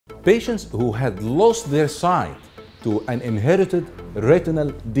Patients who had lost their sight to an inherited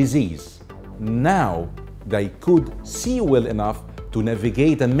retinal disease, now they could see well enough to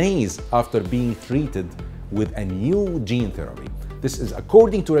navigate a maze after being treated with a new gene therapy. This is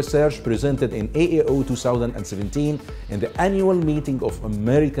according to research presented in AAO 2017 in the annual meeting of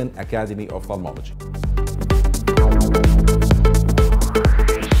American Academy of Ophthalmology.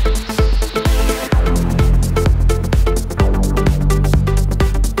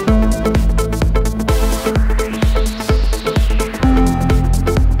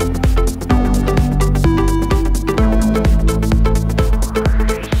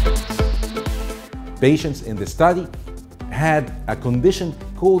 Patients in the study had a condition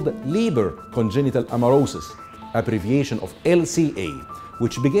called Leber congenital Amarosis, abbreviation of LCA,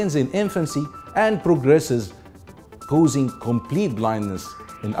 which begins in infancy and progresses, causing complete blindness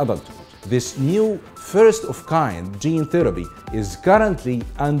in adulthood. This new first-of-kind gene therapy is currently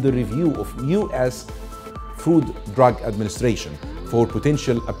under review of U.S. Food Drug Administration for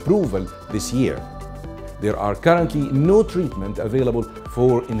potential approval this year. There are currently no treatment available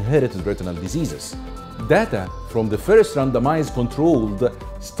for inherited retinal diseases. Data from the first randomized controlled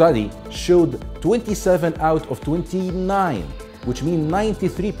study showed 27 out of 29, which means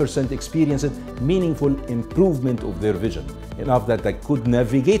 93% experienced meaningful improvement of their vision, enough that they could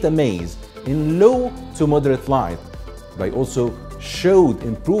navigate a maze in low to moderate light. They also showed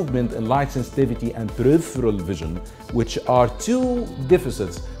improvement in light sensitivity and peripheral vision, which are two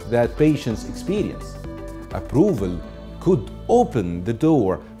deficits that patients experience. Approval could open the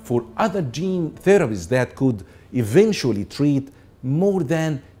door for other gene therapies that could eventually treat more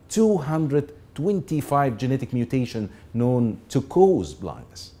than 225 genetic mutations known to cause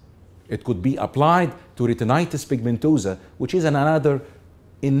blindness. It could be applied to retinitis pigmentosa, which is another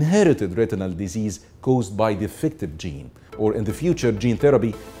inherited retinal disease caused by defective gene. Or in the future, gene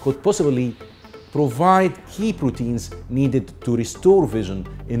therapy could possibly provide key proteins needed to restore vision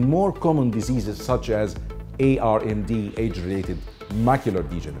in more common diseases such as ARMD, age-related macular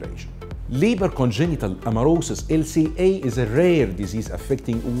degeneration. Leber congenital Amarosis, LCA, is a rare disease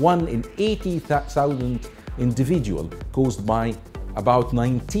affecting 1 in 80,000 individuals, caused by about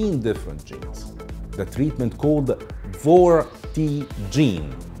 19 different genes. The treatment, called VOR-T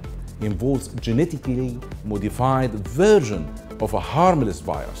gene, involves genetically modified version of a harmless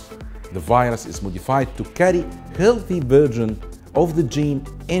virus. The virus is modified to carry healthy version of the gene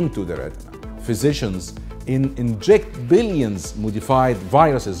into the retina. Physicians inject billions modified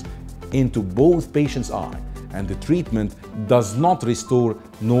viruses into both patients' eyes, and the treatment does not restore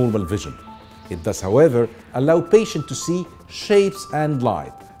normal vision. It does, however, allow patients to see shapes and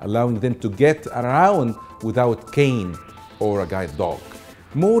light, allowing them to get around without cane or a guide dog.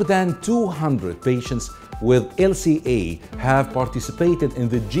 More than 200 patients with LCA have participated in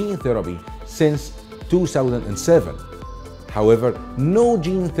the gene therapy since 2007. However, no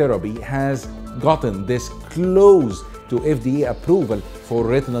gene therapy has gotten this close to FDA approval for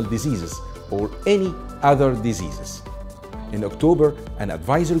retinal diseases or any other diseases. In October, an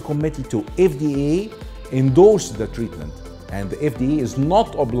advisory committee to FDA endorsed the treatment, and the FDA is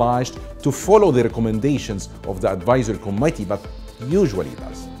not obliged to follow the recommendations of the advisory committee, but usually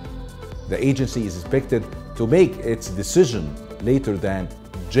does. The agency is expected to make its decision later than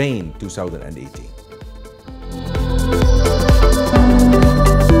June 2018.